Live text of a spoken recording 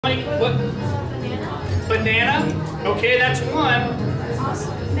What? Banana? Okay, that's one.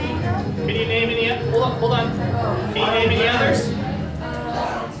 Can you name any? Hold on. Can you name any others?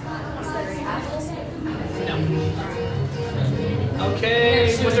 No.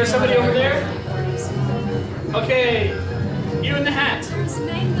 Okay. Was there somebody over there? Okay. You in the hat.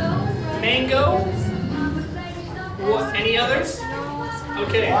 Mango. What? Any others?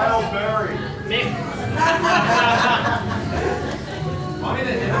 Okay. Wild berry.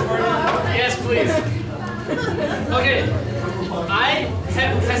 Yes, please. Okay.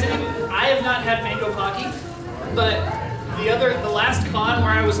 I have not had mango Pocky, but the last con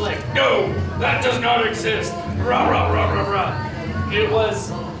where I was like, no, that does not exist. Rah rah rah rah rah. It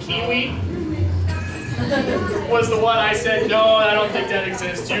was kiwi. Was the one I said, no, I don't think that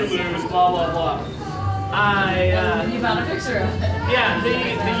exists. You lose. Blah blah blah. You found a picture of it. Yeah.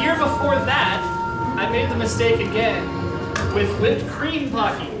 The year before that, I made the mistake again with whipped cream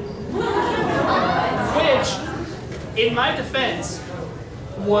Pocky, which, in my defense,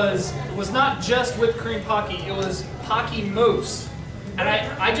 was not just whipped cream Pocky, it was Pocky mousse. And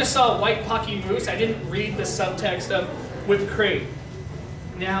I just saw white Pocky mousse, I didn't read the subtext of whipped cream.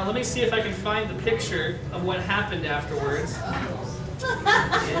 Now, let me see if I can find the picture of what happened afterwards.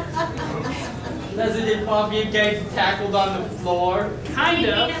 Doesn't it Pocky get tackled on the floor? Kind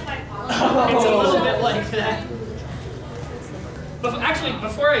of. It's a little bit like that. But actually,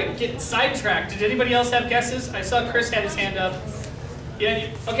 before I get sidetracked, did anybody else have guesses? I saw Chris had his hand up. Yeah.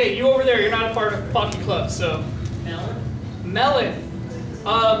 Okay, you over there. You're not a part of Pocky Club, so. Melon.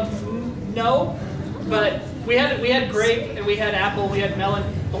 No, but we had grape and we had apple. We had melon,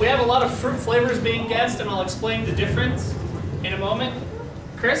 but we have a lot of fruit flavors being guessed, and I'll explain the difference in a moment.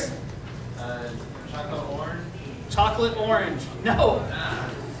 Chris? Chocolate orange. Chocolate orange. No.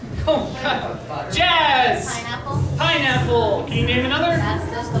 Oh God. Jazz. Pineapple. Pineapple. Can you name another? That's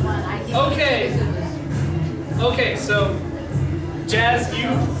just the one I think. Okay. Okay, so Jazz,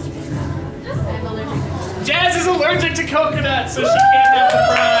 I'm allergic. Jazz is allergic to coconut, so she can't have the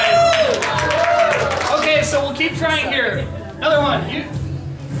prize. Okay, so we'll keep trying here. Another one. You.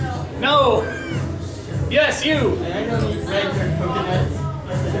 No. Yes, you. I don't eat regular coconuts.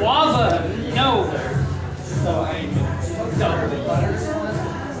 Guava. No. So I don't butter.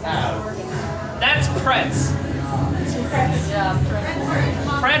 That's Pretz. Yeah,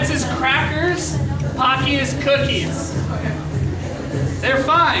 Pretz is crackers. Pocky is cookies. They're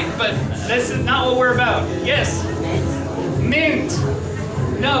fine, but this is not what we're about. Yes. Mint.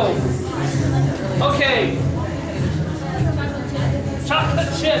 No. Okay.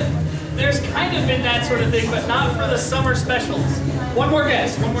 Chocolate chip. There's kind of been that sort of thing, but not for the summer specials. One more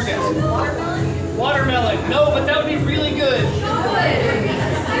guess. Watermelon? Watermelon. No, but that would be really good.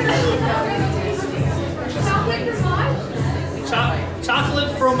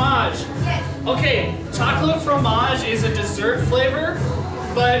 Chocolate fromage. Okay, chocolate fromage is a dessert flavor,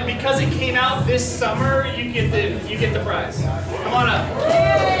 but because it came out this summer, you get the prize. Come on up.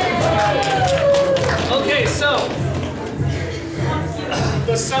 Okay, so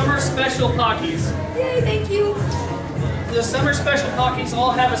the summer special Pockies. Yay, thank you. The summer special Pockies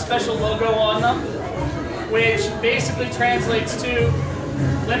all have a special logo on them, which basically translates to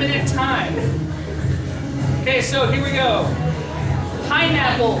limited time. Okay, so here we go.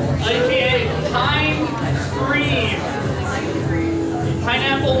 Pineapple, aka pine cream.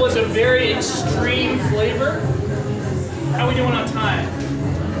 Pineapple was a very extreme flavor. How are we doing on time?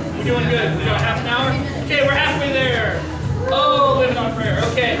 We're doing good. We got half an hour? Okay, we're halfway there. Oh, living on prayer.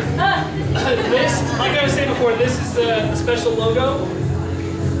 Okay. This, like I was saying before, this is the special logo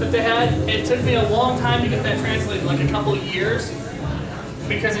that they had. It took me a long time to get that translated, like a couple of years,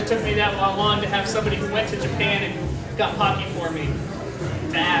 because it took me that long to have somebody who went to Japan and got Pocky for me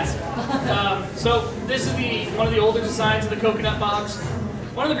to ask. So this is one of the older designs of the coconut box.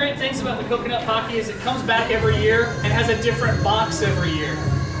 One of the great things about the coconut Pocky is it comes back every year and has a different box every year.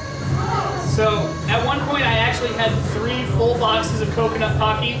 So at one point I actually had 3 full boxes of coconut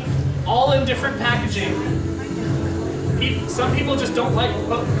Pocky, all in different packaging. Some people just don't like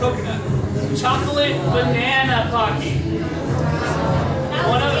coconut. Chocolate banana Pocky.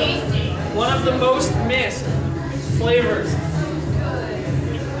 One of the most missed flavors.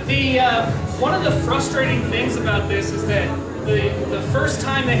 One of the frustrating things about this is that the first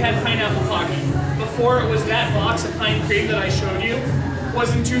time they had pineapple Pocky, before it was that box of pine cream that I showed you,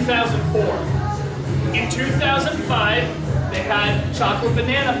 was in 2004. In 2005, they had chocolate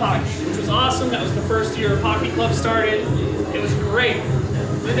banana Pocky, which was awesome. That was the first year Pocky Club started. It was great.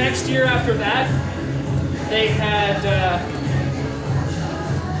 The next year after that, they had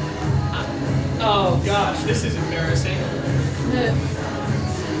oh gosh, this is embarrassing.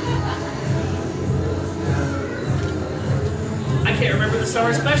 can't remember the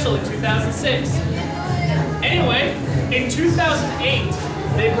summer special in 2006. Anyway, in 2008,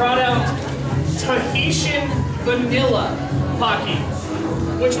 they brought out Tahitian Vanilla Pocky,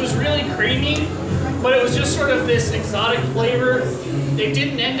 which was really creamy, but it was just sort of this exotic flavor. It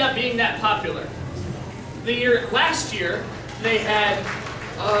didn't end up being that popular. Last year, they had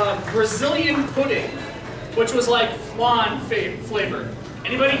Brazilian pudding, which was like flan flavor.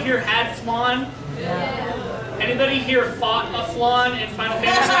 Anybody here had flan? Yeah. Anybody here fought a flan in Final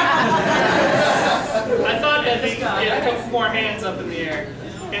Fantasy? I thought that'd be a couple more hands up in the air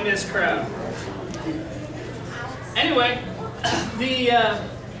in this crowd. Anyway,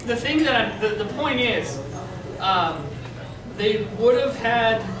 the thing that the point is, they would have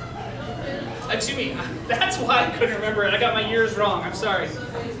had. Excuse me. That's why I couldn't remember it. I got my years wrong. I'm sorry.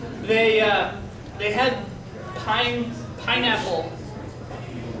 They had pineapple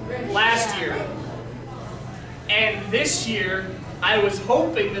last year, and this year I was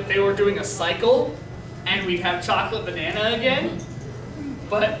hoping that they were doing a cycle, and we'd have chocolate banana again.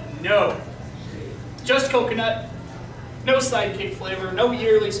 But no, just coconut. No sidekick flavor, no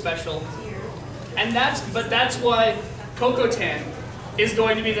yearly special. And that's why Coco Tan is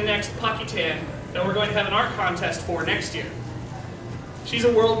going to be the next Pocky Tan that we're going to have an art contest for next year. She's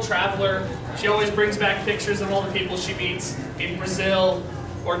a world traveler. She always brings back pictures of all the people she meets in Brazil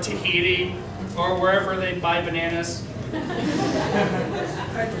or Tahiti or wherever they buy bananas.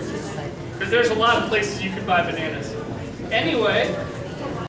 Because there's a lot of places you can buy bananas. Anyway,